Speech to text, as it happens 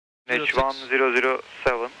1007.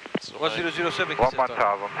 1007.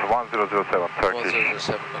 1007, Turkish.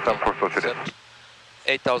 7437.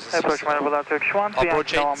 8006. Approach merhabalar Turkish 1,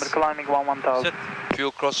 Approach November climbing 1000.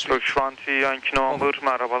 Fuel cross. Turkish 1, Yankee November,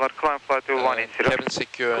 merhabalar, climb flight level 180. Cabin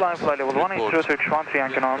secure. Climb flight level 180, Turkish 1,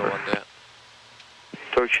 Yankee No November. one there.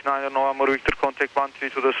 Turkish 9 November, Victor, contact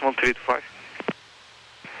 132.325.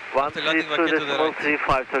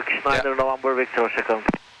 132.325, Turkish 9 November, Victor, hoşçakalın.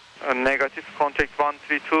 Negative, contact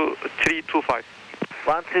 132.325.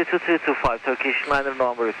 132.325, Turkish 9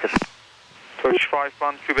 November, Victor. Turkish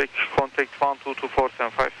 5-1, Quebec, contact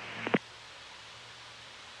 122.475.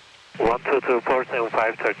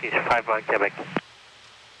 122.475, Turkish 5-1, Quebec.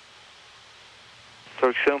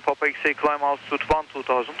 Turkish 7, Papa X-ray, climb altitude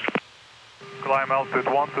 12000. Climb altitude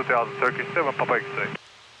 12000, Turkish 7, Papa X-ray.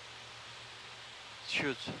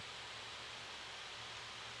 Huge.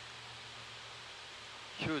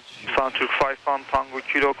 Sunturk 5-1, Tango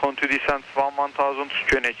Kilo, continue descent 1000,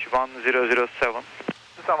 QNH 1007.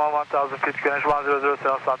 Tamam, 1000 feet, QNH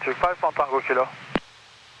 1007, Sunturk 5-1, Tango Kilo.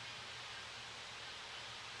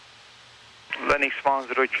 Lennox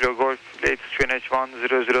 10 Kilo Golf, latest QNH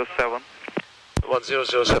 1007.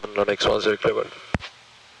 1007, Lennox 10 Kilo Golf.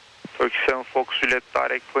 Turkish 7, Fox Juliet,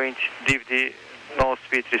 direct point, DVD, no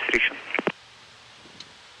speed restriction.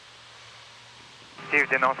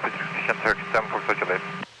 DVD, no speed restriction, Turkish 7, Fox Juliet.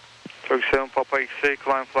 Turkish 7, Papa X-ray,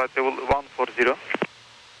 climb flight level 140.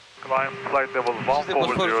 Climb flight level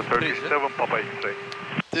 140, Turkish 7, Papa X-ray.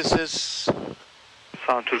 This is...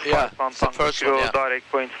 Sunturk 5-1, the first Kilo, one, yeah.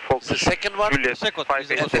 direct point, Fox The second one? Juliet, Second,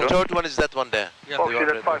 580. And the third one is that one there. Yeah, Fox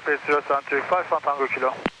Juliet 580, Sunturk 5-1, Tango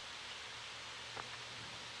Kilo.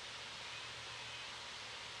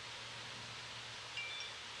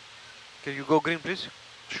 Can you go green, please?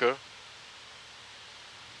 Sure.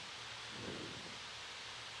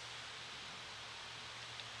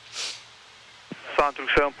 Sunturk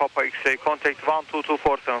 7, Papa X-ray, contact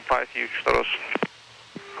 122475, iyi uçuşlar olsun.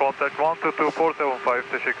 Contact 122475,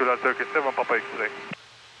 teşekkürler, Turkish 7, Papa X-ray.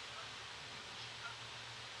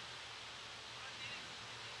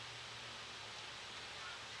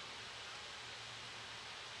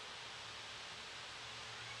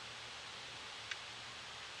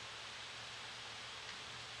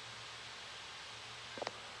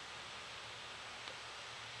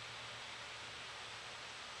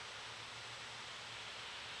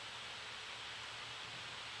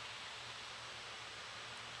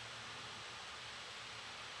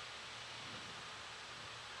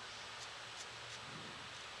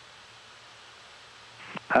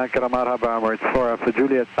 Ankara Marhaba, Emirates 4 Alpha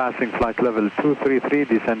Juliet, passing flight level 233,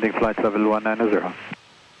 descending flight level 190.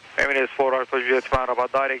 Emirates 4 Alpha Juliet, merhaba,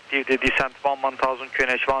 direct DVD, descent 1000,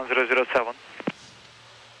 QNH 1007.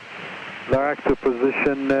 Direct to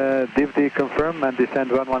position, DVD confirm and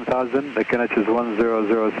descend 1000, the QNH is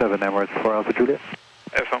 1007, Emirates 4 Alpha Juliet.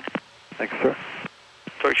 FM. Thanks, sir.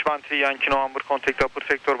 Turkish 1, Yankee November, contact upper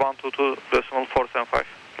sector 122.475.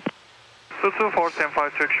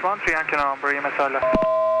 22475, Turkish 1, Yankee November, iyi mesele.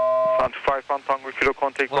 Sunturk 5-1, Tango Kilo,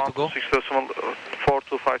 contact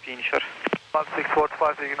 126.425, iyi inişler.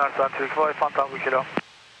 16425, iyi günler, Sunturk 5-1, Tango Kilo.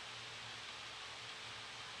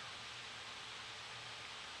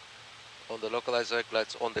 On the localizer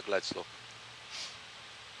glides, on the glide slope.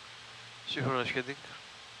 Synchronous heading.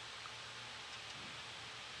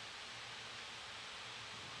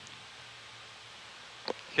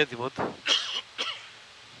 Heading mode.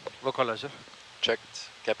 Localizer. Checked,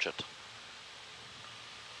 captured.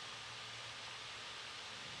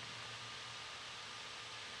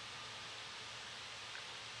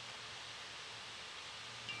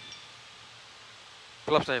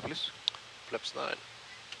 Flaps 9, please. Flaps 9.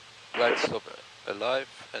 Glide slope alive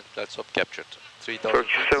and glide slope captured. 3000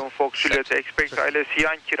 Turkish feet. 7 Fox Juliet, expect ILS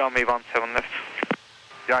Yankee runway 17 left.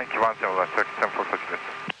 Yankee 17 left, Turkish 7 Fox Juliet.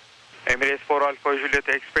 Emirates 4 Alpha Juliet,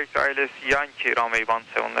 expect ILS Yankee runway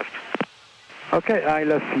 17 left. Okay,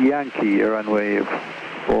 ILS Yankee runway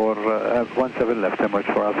for 17 left,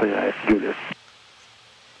 Emirates 4 Alpha Juliet.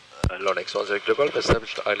 Lennox 10 Kilo Golf,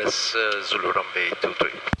 established ILS Zulu runway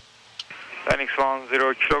 23. Lennox 10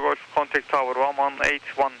 Kilo Golf, contact tower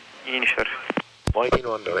 1181, iyi inişler.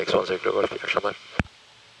 181 Lennox 10 Kilo Golf, iyi akşamlar.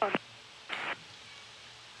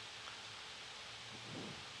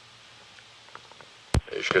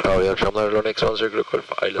 Teşekkür ederim, iyi akşamlar. Lennox 10 Kilo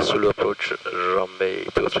Golf, ILS Zulu approach runway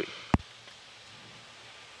 23.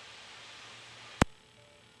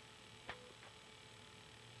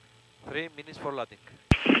 3 minutes for landing.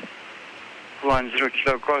 10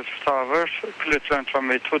 Kilo Golf Tower, clear to land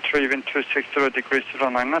runway 23, wind 260 degrees to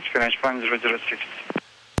runway knots, QNH 1006.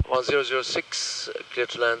 1006, clear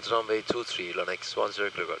to land runway 23, Lonix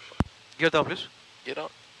 10 clear Golf. Get down, please. Get on.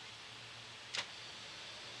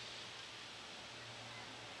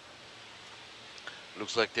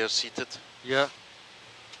 Looks like they're seated. Yeah.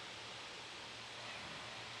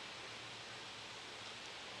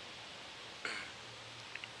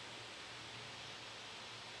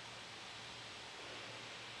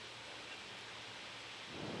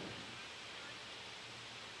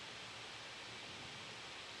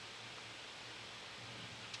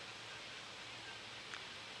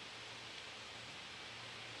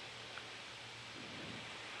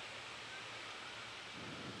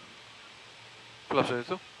 Flaps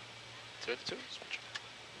 22. 32, switch.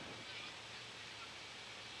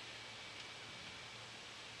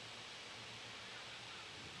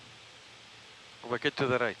 We get to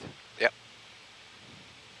the right. Yeah.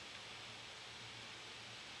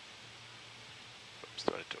 Flaps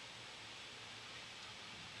 22.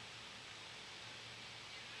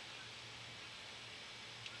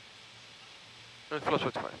 And flaps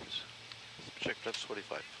 45, please. Check flaps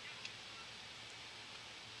 45.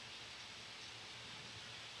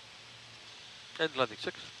 And landing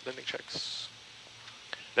 6. Landing checks.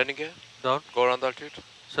 Landing gear. Down. Go around altitude.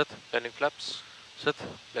 Set. Landing flaps. Set.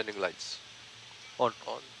 Landing lights. On.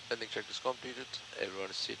 On. Landing check is completed. Everyone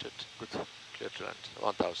is seated. Good. Clear to land.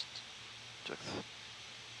 1000. Checked.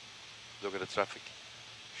 Look at the traffic.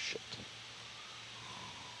 Shit.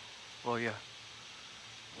 Oh yeah.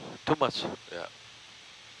 Too much. Yeah.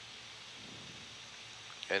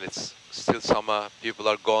 And it's still summer. People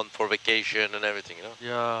are gone for vacation and everything, you know?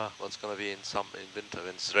 Yeah. What's gonna be in winter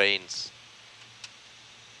when it rains?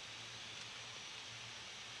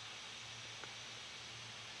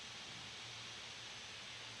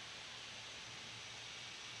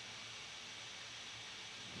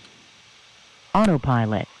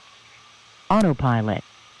 Autopilot. Autopilot.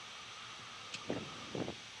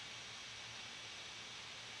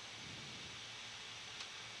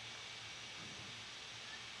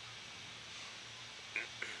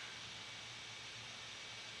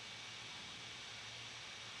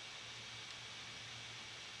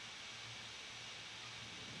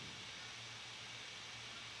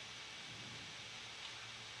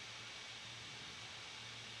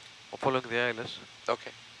 I'm following the ILS.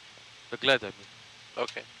 Okay. The glide, I mean.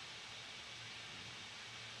 Okay.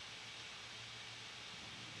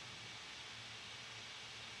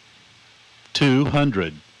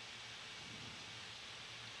 $200.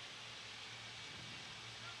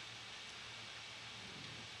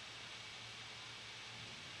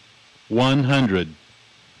 100.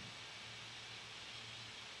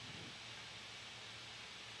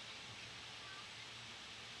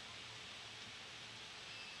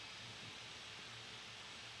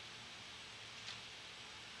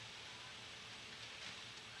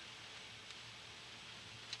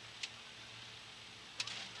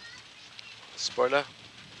 'Spoiler'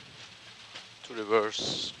 to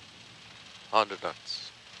reverse 100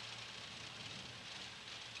 knots.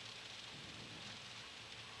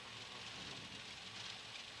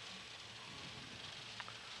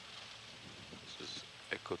 This is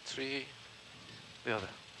Echo 3. The other.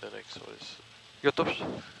 The next one is Your tops.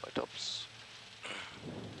 my tops.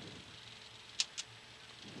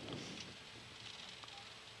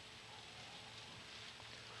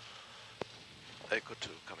 Echo 2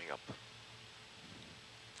 coming up.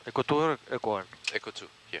 Echo 2 or Echo 1? Echo 2,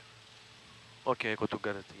 here. Okay, Echo 2,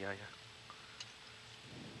 got it. Yeah, yeah.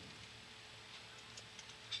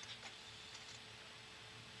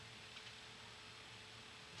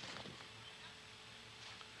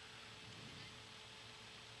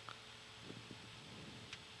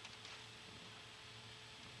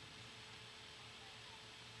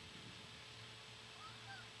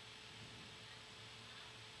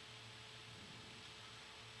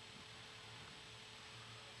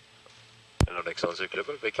 Hello, next 10 Clear,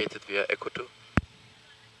 vacated via Echo 2.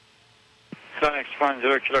 Next 10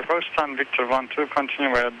 Clear, stand Victor 12,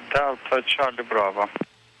 continue via Delta Charlie Bravo.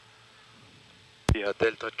 Via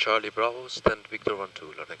Delta Charlie Bravo, stand Victor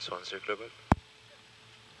 12, next 10 Clear.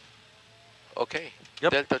 Okay,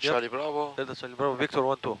 Yep, Delta yep. Charlie Bravo. Delta Charlie Bravo, Victor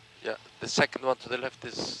 12. Yeah, the second one to the left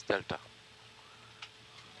is Delta.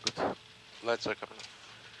 Good. Lights are coming up.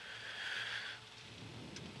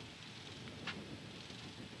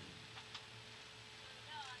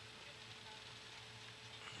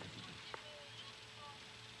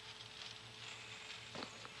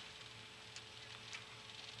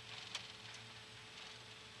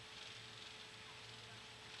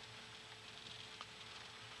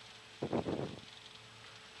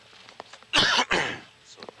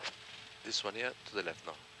 So, this one here to the left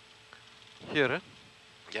now. Here, eh?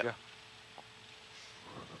 Yeah. Yeah.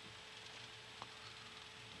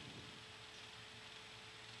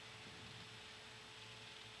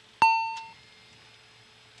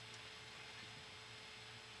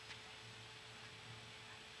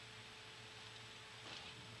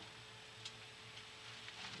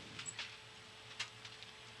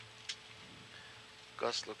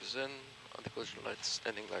 Gas lock is in, anti-collision lights,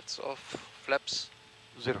 landing lights off, flaps,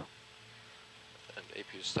 0. and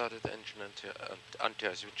APU started, engine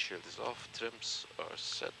anti-ice windshield is off, trims are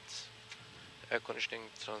set, air conditioning,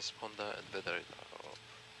 transponder and weather radar are off.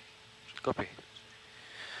 Copy.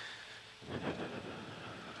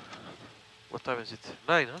 What time is it?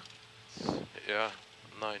 9, huh? Yeah,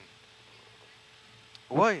 9.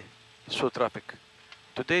 Why so traffic?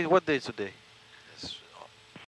 Today, what day is today?